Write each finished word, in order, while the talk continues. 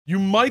You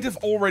might have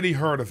already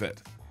heard of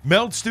it.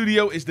 Meld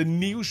Studio is the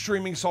new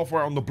streaming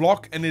software on the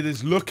block, and it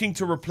is looking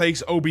to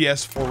replace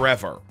OBS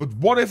forever. But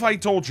what if I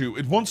told you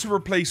it wants to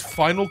replace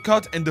Final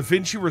Cut and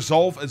DaVinci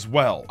Resolve as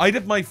well? I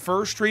did my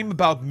first stream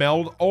about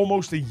Meld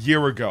almost a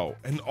year ago,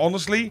 and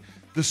honestly,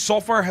 the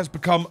software has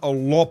become a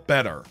lot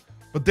better.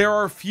 But there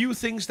are a few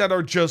things that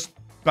are just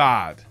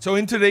bad. So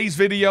in today's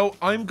video,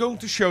 I'm going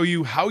to show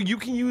you how you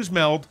can use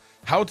Meld,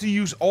 how to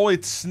use all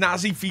its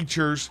snazzy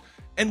features,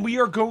 and we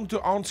are going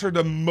to answer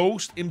the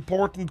most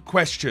important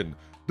question.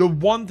 The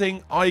one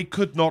thing I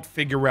could not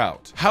figure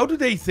out. How do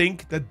they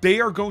think that they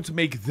are going to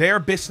make their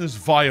business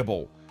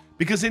viable?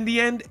 Because in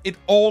the end, it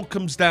all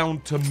comes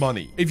down to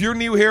money. If you're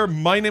new here,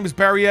 my name is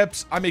Barry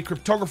Epps. I'm a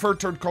cryptographer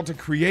turned content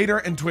creator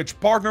and Twitch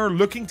partner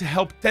looking to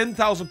help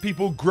 10,000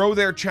 people grow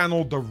their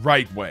channel the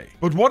right way.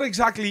 But what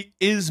exactly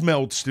is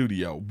Meld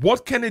Studio?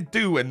 What can it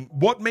do and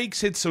what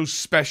makes it so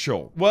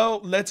special?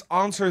 Well, let's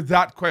answer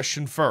that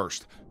question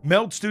first.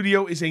 Meld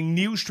Studio is a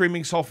new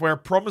streaming software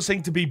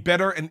promising to be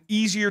better and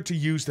easier to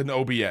use than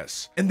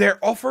OBS. And their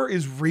offer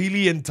is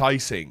really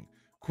enticing.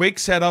 Quick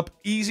setup,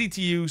 easy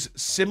to use,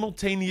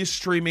 simultaneous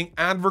streaming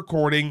and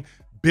recording,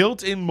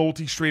 built-in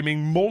multi-streaming,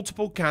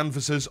 multiple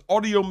canvases,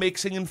 audio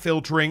mixing and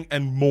filtering,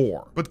 and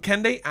more. But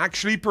can they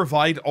actually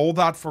provide all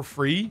that for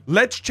free?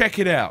 Let's check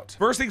it out.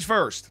 First things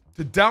first,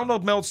 to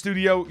download Meld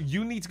Studio,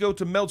 you need to go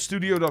to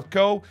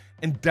meldstudio.co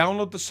and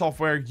download the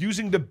software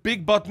using the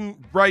big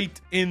button right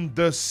in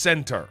the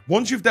center.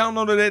 Once you've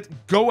downloaded it,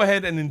 go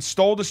ahead and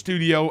install the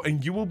studio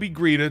and you will be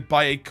greeted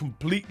by a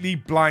completely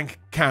blank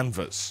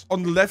canvas.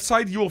 On the left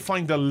side, you will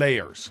find the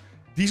layers.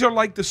 These are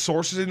like the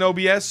sources in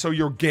OBS, so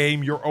your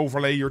game, your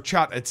overlay, your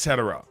chat,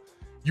 etc.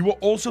 You will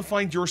also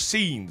find your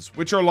scenes,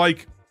 which are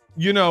like,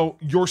 you know,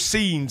 your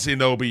scenes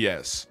in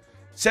OBS.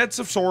 Sets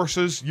of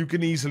sources you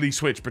can easily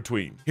switch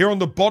between. Here on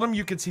the bottom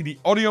you can see the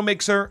audio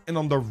mixer, and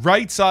on the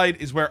right side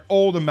is where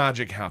all the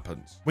magic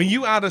happens. When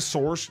you add a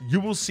source, you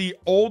will see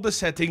all the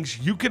settings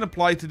you can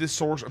apply to this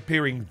source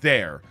appearing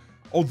there.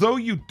 Although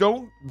you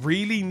don't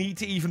really need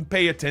to even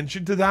pay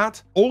attention to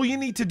that, all you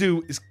need to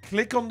do is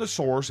click on the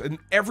source and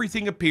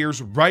everything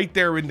appears right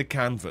there in the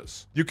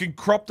canvas. You can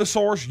crop the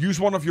source,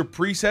 use one of your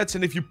presets,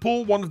 and if you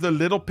pull one of the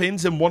little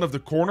pins in one of the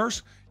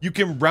corners, you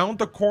can round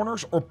the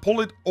corners or pull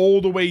it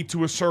all the way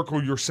to a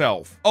circle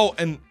yourself. Oh,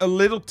 and a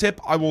little tip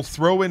I will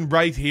throw in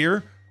right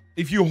here.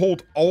 If you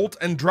hold Alt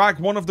and drag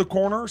one of the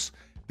corners,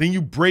 then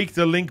you break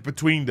the link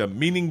between them,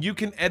 meaning you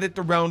can edit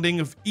the rounding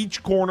of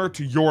each corner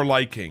to your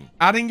liking.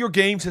 Adding your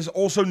games has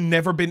also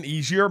never been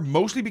easier,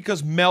 mostly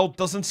because Meld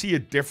doesn't see a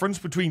difference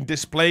between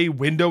display,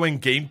 window,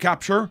 and game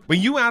capture. When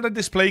you add a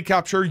display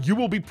capture, you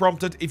will be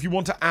prompted if you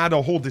want to add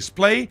a whole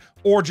display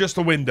or just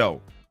a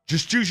window.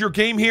 Just choose your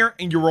game here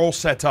and you're all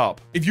set up.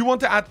 If you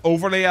want to add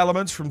overlay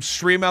elements from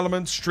Stream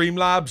Elements,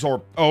 Streamlabs,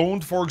 or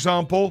Owned, for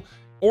example,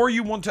 or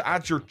you want to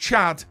add your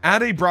chat,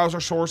 add a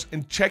browser source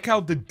and check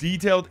out the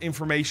detailed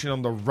information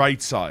on the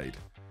right side.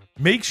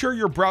 Make sure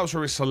your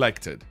browser is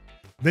selected.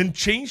 Then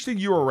change the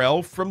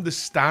URL from the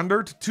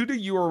standard to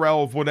the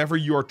URL of whatever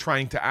you are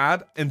trying to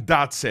add, and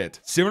that's it.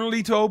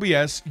 Similarly to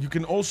OBS, you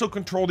can also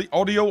control the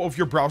audio of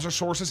your browser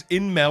sources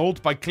in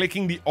Meld by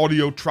clicking the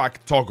audio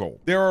track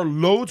toggle. There are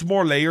loads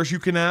more layers you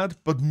can add,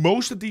 but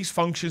most of these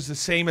functions the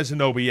same as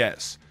in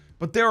OBS.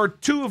 But there are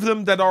two of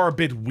them that are a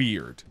bit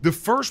weird. The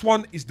first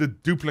one is the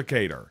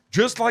duplicator.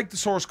 Just like the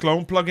source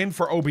clone plugin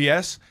for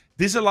OBS,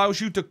 this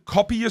allows you to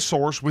copy a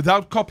source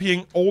without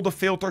copying all the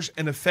filters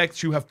and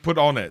effects you have put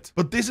on it.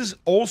 But this is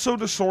also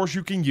the source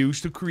you can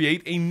use to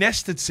create a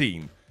nested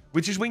scene,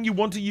 which is when you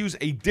want to use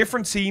a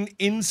different scene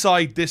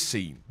inside this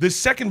scene. The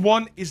second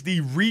one is the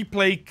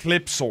replay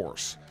clip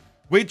source,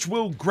 which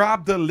will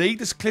grab the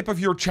latest clip of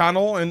your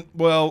channel and,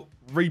 well,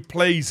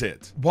 replays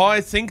it. While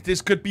I think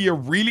this could be a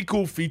really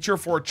cool feature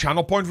for a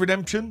channel point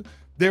redemption,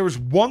 there is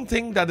one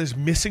thing that is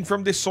missing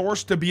from this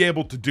source to be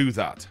able to do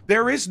that.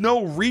 There is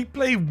no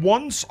replay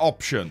once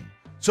option,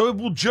 so it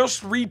will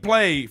just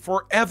replay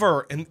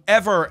forever and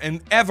ever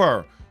and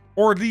ever,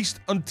 or at least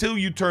until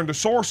you turn the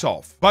source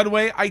off. By the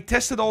way, I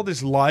tested all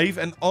this live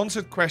and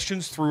answered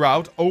questions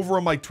throughout over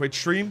on my Twitch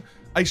stream.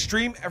 I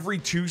stream every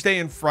Tuesday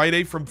and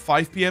Friday from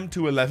 5 PM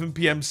to 11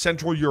 PM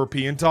Central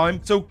European Time,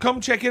 so come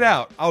check it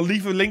out. I'll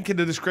leave a link in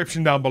the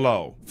description down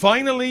below.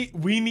 Finally,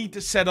 we need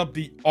to set up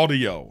the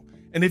audio.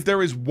 And if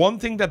there is one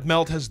thing that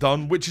Meld has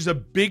done, which is a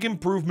big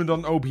improvement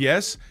on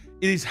OBS,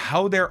 it is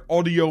how their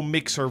audio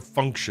mixer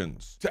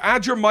functions. To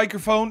add your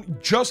microphone,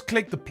 just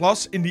click the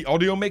plus in the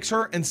audio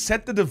mixer and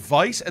set the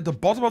device at the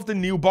bottom of the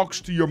new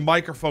box to your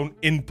microphone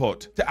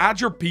input. To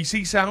add your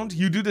PC sound,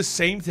 you do the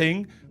same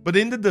thing, but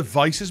in the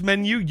devices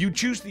menu, you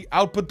choose the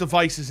output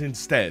devices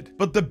instead.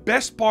 But the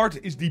best part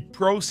is the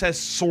process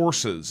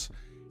sources.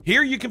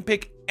 Here you can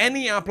pick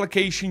any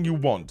application you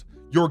want.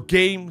 Your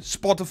game,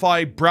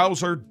 Spotify,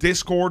 browser,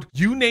 Discord,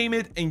 you name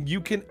it, and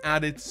you can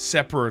add it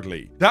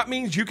separately. That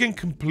means you can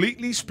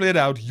completely split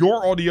out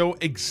your audio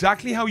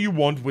exactly how you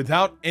want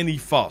without any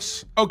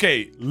fuss.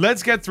 Okay,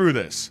 let's get through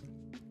this.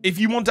 If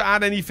you want to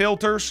add any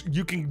filters,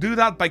 you can do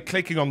that by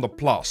clicking on the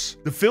plus.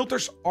 The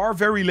filters are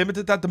very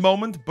limited at the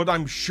moment, but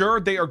I'm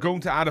sure they are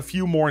going to add a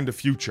few more in the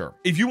future.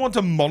 If you want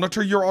to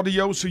monitor your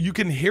audio so you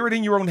can hear it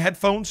in your own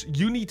headphones,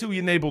 you need to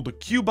enable the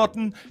Q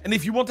button. And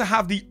if you want to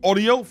have the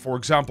audio, for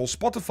example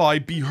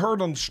Spotify, be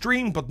heard on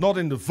stream but not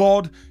in the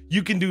VOD,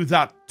 you can do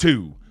that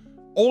too.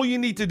 All you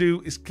need to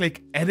do is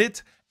click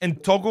edit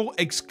and toggle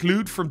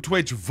exclude from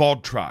Twitch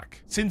VOD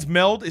track. Since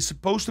Meld is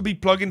supposed to be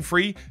plugin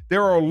free,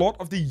 there are a lot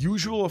of the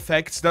usual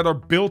effects that are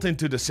built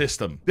into the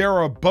system. There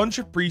are a bunch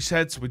of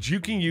presets which you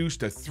can use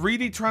to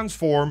 3D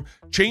transform,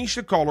 change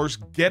the colors,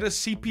 get a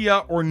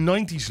sepia or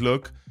 90s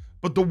look.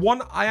 But the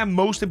one I am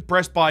most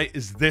impressed by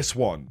is this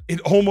one.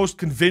 It almost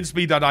convinced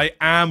me that I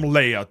am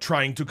Leia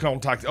trying to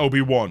contact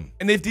Obi-Wan.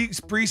 And if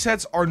these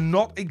presets are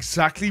not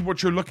exactly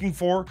what you're looking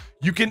for,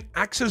 you can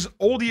access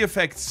all the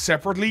effects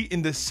separately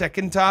in the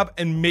second tab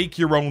and make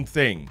your own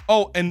thing.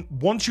 Oh, and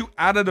once you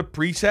added a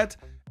preset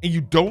and you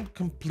don't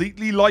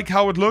completely like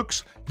how it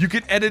looks, you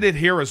can edit it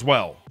here as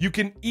well. You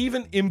can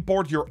even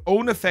import your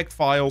own effect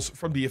files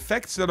from the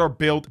effects that are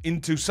built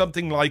into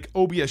something like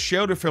OBS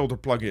shader filter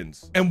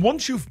plugins. And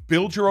once you've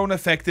built your own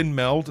effect in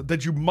Meld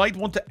that you might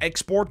want to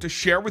export to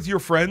share with your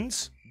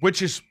friends,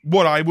 which is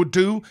what I would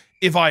do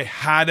if I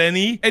had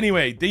any.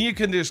 Anyway, then you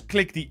can just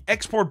click the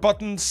export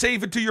button,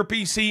 save it to your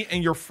PC,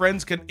 and your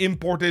friends can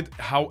import it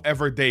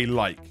however they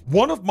like.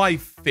 One of my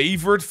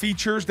favorite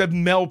features that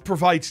Meld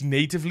provides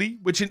natively,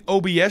 which in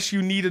OBS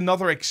you need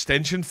another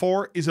extension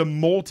for, is a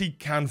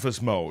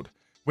multi-canvas mode,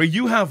 where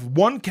you have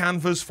one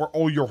canvas for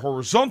all your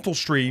horizontal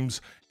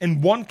streams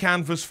and one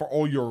canvas for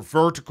all your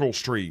vertical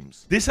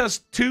streams. This has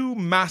two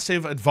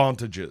massive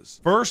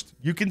advantages. First,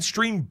 you can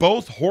stream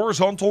both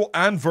horizontal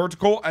and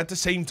vertical at the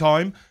same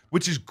time,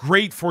 which is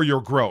great for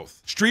your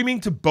growth. Streaming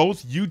to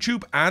both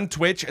YouTube and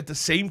Twitch at the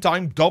same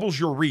time doubles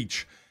your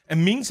reach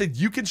and means that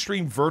you can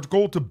stream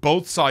vertical to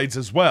both sides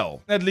as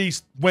well. At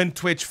least when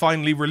Twitch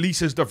finally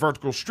releases the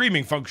vertical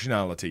streaming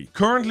functionality.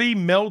 Currently,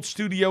 Meld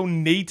Studio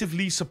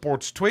natively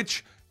supports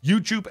Twitch,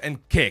 YouTube,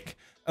 and Kick,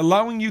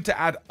 allowing you to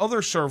add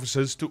other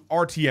services to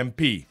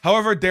RTMP.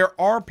 However, there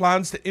are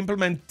plans to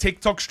implement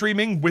TikTok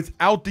streaming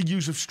without the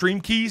use of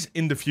stream keys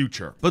in the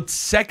future. But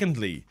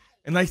secondly,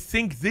 and I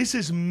think this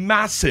is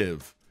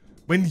massive,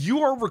 when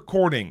you are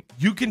recording,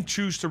 you can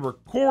choose to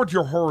record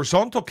your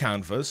horizontal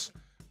canvas,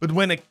 but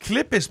when a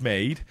clip is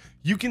made,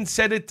 you can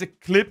set it to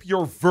clip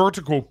your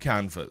vertical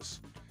canvas.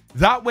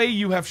 That way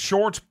you have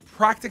shorts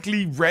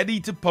practically ready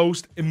to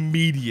post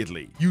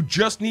immediately. You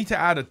just need to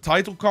add a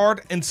title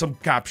card and some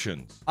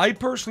captions. I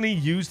personally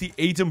use the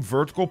Atom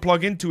Vertical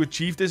plugin to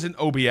achieve this in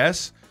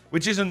OBS,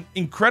 which is an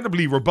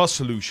incredibly robust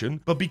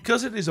solution, but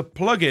because it is a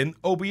plugin,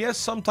 OBS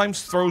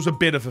sometimes throws a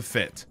bit of a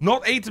fit.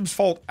 Not Atom's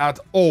fault at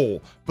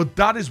all, but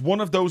that is one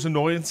of those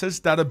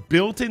annoyances that a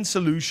built-in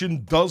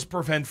solution does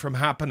prevent from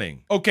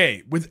happening.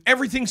 Okay, with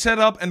everything set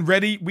up and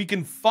ready, we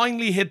can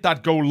finally hit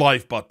that go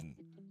live button.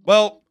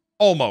 Well,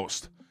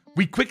 almost.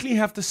 We quickly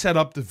have to set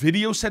up the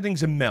video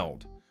settings in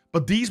Meld,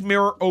 but these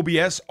mirror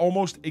OBS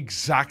almost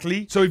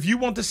exactly. So if you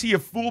want to see a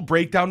full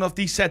breakdown of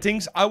these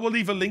settings, I will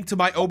leave a link to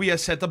my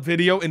OBS setup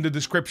video in the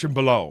description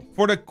below.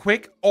 For the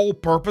quick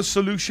all-purpose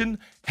solution,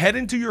 head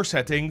into your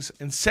settings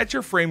and set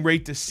your frame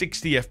rate to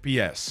 60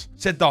 FPS.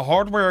 Set the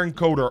hardware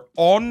encoder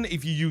on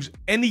if you use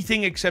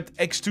anything except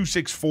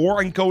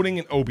X264 encoding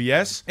in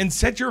OBS, and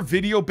set your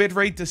video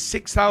bitrate to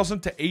 6000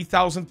 to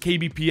 8000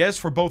 kbps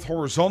for both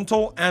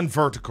horizontal and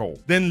vertical.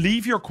 Then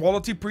leave your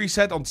quality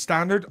preset on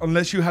standard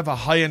unless you have a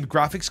high-end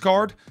graphics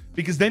card,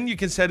 because then you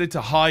can set it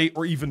to high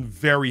or even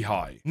very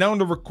high. Now in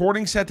the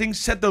recording settings,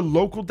 set the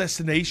local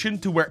destination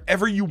to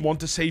wherever you want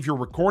to save your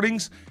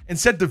recordings, and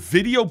set the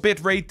video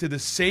bitrate to the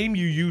same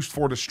you used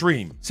for the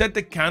stream. Set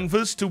the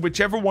canvas to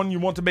whichever one you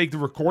want to make the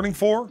recording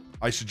for,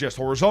 I suggest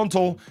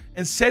horizontal,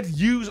 and set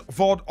use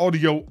VOD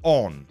audio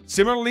on.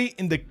 Similarly,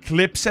 in the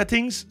clip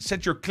settings,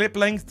 set your clip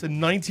length to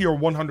 90 or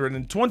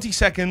 120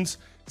 seconds,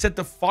 set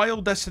the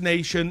file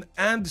destination,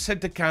 and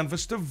set the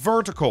canvas to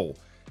vertical.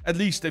 At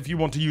least if you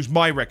want to use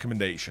my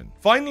recommendation.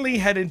 Finally,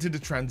 head into the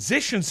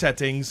transition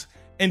settings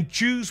and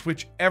choose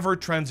whichever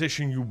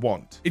transition you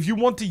want. If you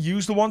want to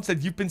use the ones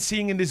that you've been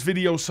seeing in this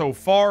video so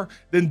far,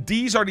 then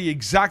these are the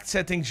exact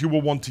settings you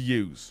will want to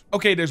use.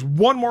 Okay, there's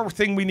one more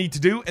thing we need to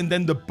do, and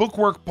then the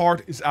bookwork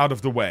part is out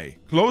of the way.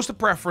 Close the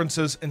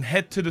preferences and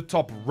head to the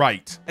top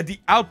right. At the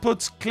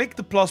outputs, click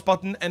the plus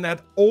button and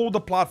add all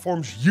the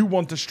platforms you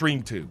want to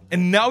stream to.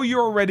 And now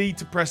you're ready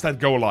to press that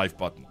go live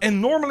button.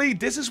 And normally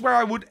this is where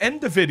I would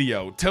end the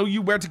video, tell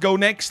you where to go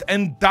next,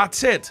 and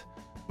that's it.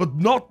 But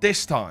not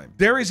this time.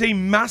 There is a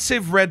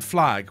massive red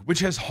flag which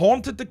has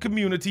haunted the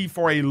community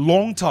for a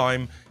long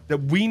time that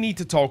we need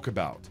to talk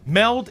about.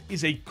 Meld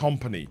is a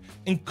company,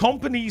 and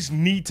companies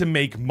need to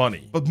make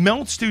money. But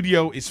Meld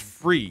Studio is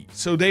free,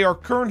 so they are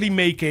currently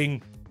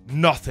making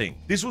nothing.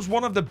 This was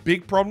one of the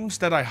big problems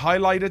that I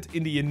highlighted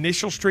in the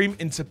initial stream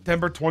in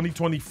September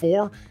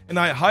 2024, and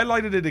I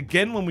highlighted it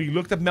again when we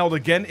looked at Meld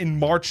again in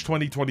March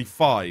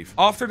 2025.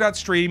 After that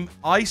stream,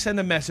 I sent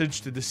a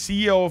message to the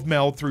CEO of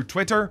Meld through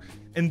Twitter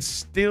and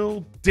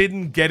still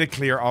didn't get a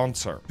clear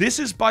answer. This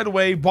is, by the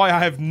way, why I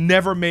have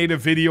never made a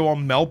video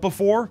on Meld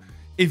before.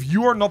 If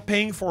you are not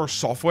paying for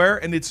software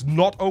and it's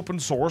not open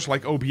source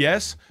like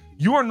OBS,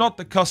 you are not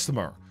the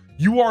customer.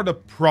 You are the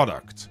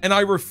product. And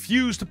I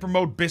refuse to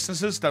promote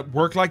businesses that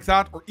work like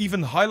that or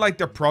even highlight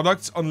their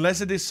products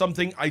unless it is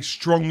something I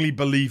strongly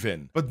believe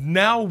in. But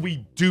now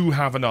we do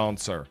have an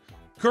answer,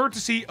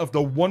 courtesy of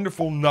the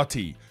wonderful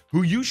Nutty,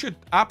 who you should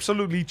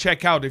absolutely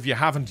check out if you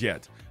haven't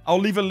yet. I'll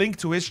leave a link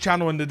to his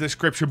channel in the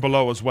description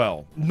below as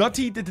well.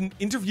 Nutty did an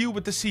interview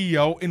with the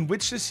CEO in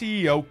which the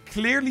CEO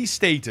clearly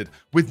stated,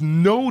 with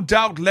no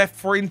doubt left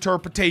for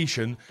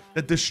interpretation,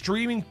 that the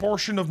streaming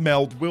portion of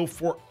Meld will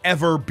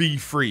forever be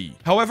free.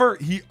 However,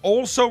 he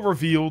also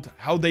revealed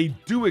how they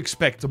do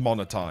expect to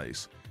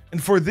monetize.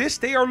 And for this,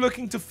 they are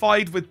looking to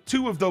fight with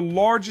two of the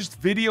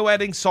largest video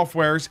editing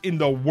softwares in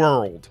the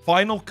world,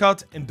 Final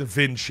Cut and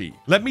DaVinci.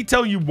 Let me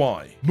tell you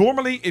why.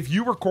 Normally, if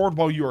you record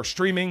while you are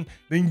streaming,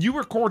 then you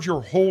record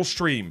your whole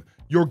stream.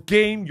 Your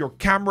game, your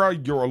camera,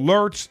 your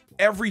alerts,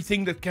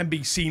 everything that can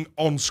be seen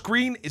on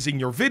screen is in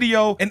your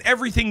video, and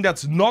everything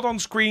that's not on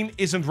screen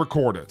isn't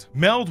recorded.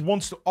 Meld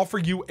wants to offer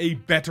you a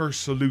better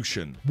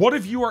solution. What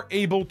if you are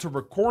able to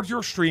record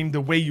your stream the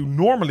way you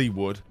normally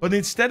would, but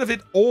instead of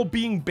it all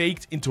being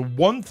baked into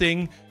one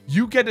thing,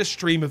 you get a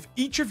stream of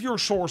each of your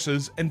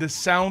sources and the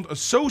sound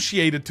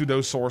associated to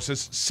those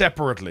sources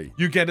separately.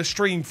 You get a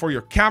stream for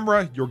your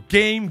camera, your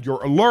game, your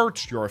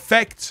alerts, your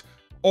effects,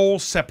 all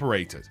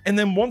separated. And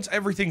then once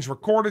everything's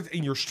recorded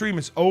and your stream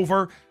is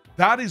over,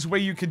 that is where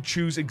you can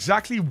choose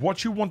exactly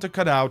what you want to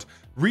cut out,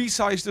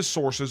 resize the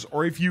sources,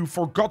 or if you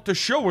forgot to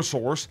show a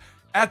source,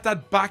 add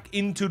that back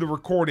into the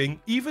recording,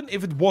 even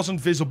if it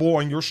wasn't visible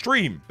on your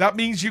stream. That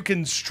means you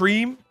can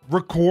stream,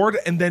 record,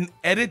 and then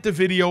edit the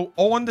video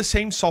all in the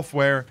same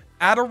software,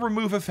 add or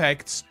remove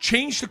effects,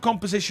 change the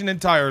composition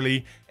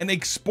entirely, and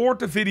export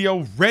the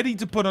video ready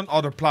to put on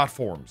other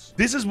platforms.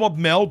 This is what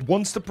Meld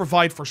wants to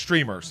provide for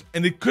streamers,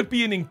 and it could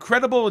be an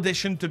incredible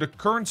addition to the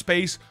current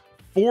space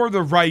for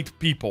the right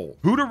people.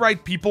 Who the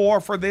right people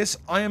are for this,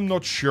 I am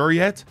not sure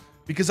yet,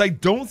 because I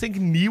don't think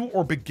new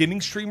or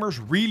beginning streamers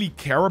really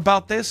care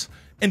about this,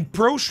 and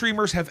pro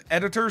streamers have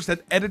editors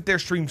that edit their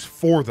streams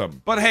for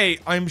them. But hey,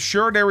 I'm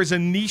sure there is a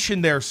niche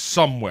in there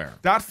somewhere.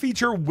 That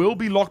feature will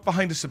be locked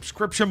behind a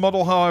subscription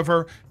model,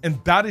 however,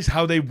 and that is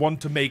how they want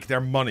to make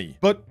their money.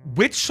 But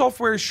which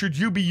software should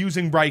you be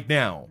using right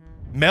now?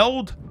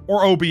 Meld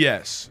or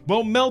OBS?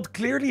 Well, Meld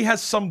clearly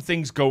has some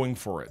things going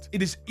for it.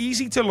 It is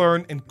easy to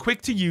learn and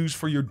quick to use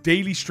for your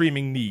daily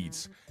streaming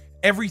needs.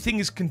 Everything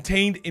is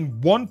contained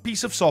in one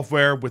piece of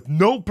software with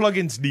no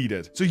plugins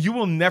needed, so you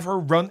will never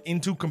run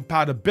into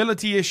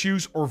compatibility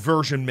issues or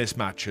version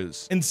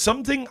mismatches. And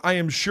something I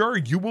am sure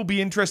you will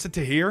be interested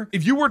to hear,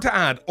 if you were to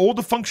add all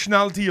the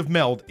functionality of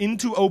Meld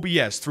into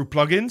OBS through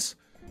plugins,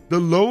 the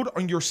load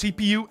on your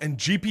CPU and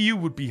GPU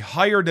would be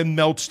higher than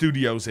Meld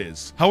Studio's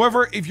is.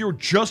 However, if you're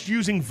just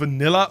using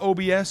vanilla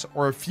OBS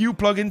or a few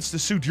plugins to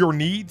suit your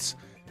needs,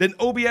 then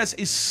OBS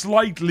is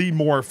slightly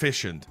more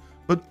efficient,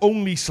 but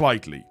only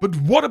slightly. But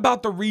what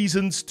about the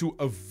reasons to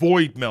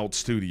avoid Meld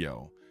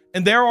Studio?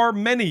 And there are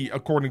many,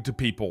 according to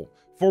people.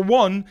 For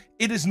one,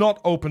 it is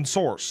not open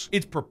source.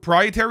 It's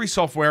proprietary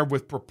software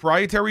with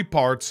proprietary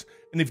parts,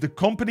 and if the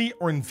company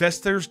or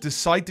investors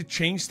decide to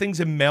change things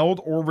in Meld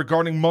or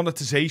regarding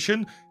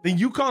monetization, then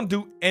you can't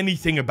do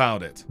anything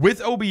about it.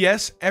 With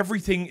OBS,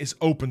 everything is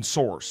open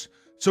source.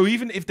 So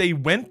even if they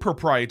went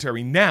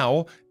proprietary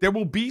now, there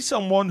will be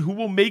someone who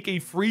will make a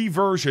free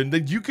version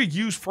that you could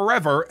use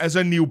forever as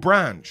a new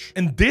branch.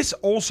 And this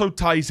also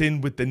ties in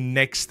with the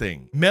next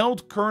thing.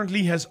 Meld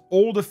currently has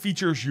all the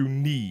features you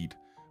need.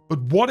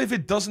 But what if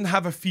it doesn't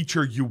have a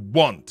feature you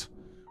want?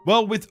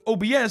 Well, with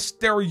OBS,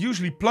 there are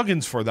usually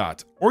plugins for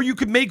that, or you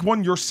could make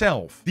one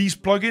yourself. These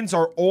plugins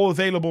are all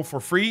available for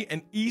free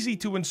and easy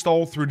to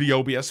install through the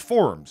OBS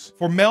forums.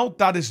 For Meld,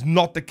 that is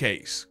not the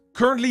case.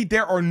 Currently,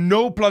 there are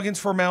no plugins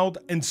for Meld,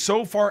 and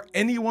so far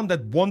anyone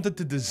that wanted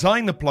to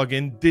design a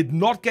plugin did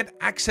not get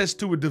access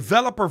to a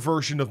developer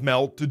version of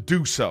Meld to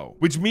do so.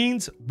 Which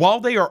means, while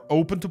they are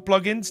open to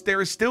plugins,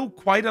 there is still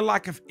quite a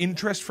lack of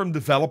interest from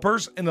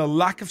developers and a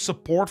lack of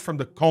support from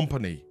the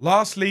company.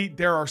 Lastly,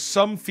 there are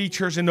some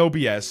features in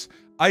OBS,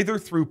 either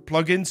through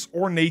plugins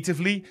or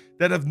natively,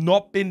 that have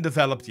not been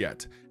developed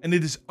yet, and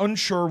it is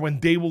unsure when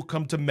they will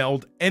come to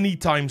Meld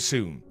anytime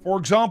soon. For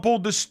example,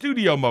 the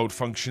studio mode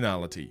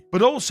functionality,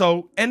 but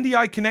also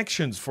NDI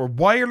connections for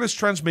wireless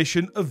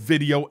transmission of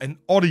video and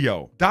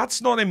audio. That's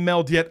not in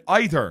Meld yet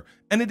either,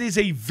 and it is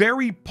a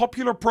very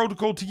popular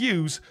protocol to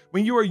use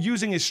when you are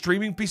using a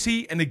streaming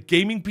PC and a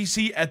gaming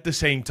PC at the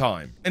same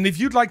time. And if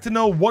you'd like to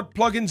know what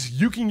plugins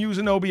you can use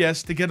in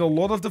OBS to get a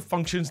lot of the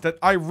functions that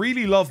I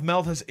really love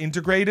Meld has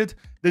integrated,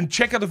 then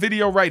check out the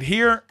video right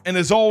here, and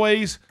as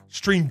always,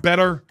 stream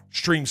better,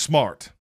 stream smart.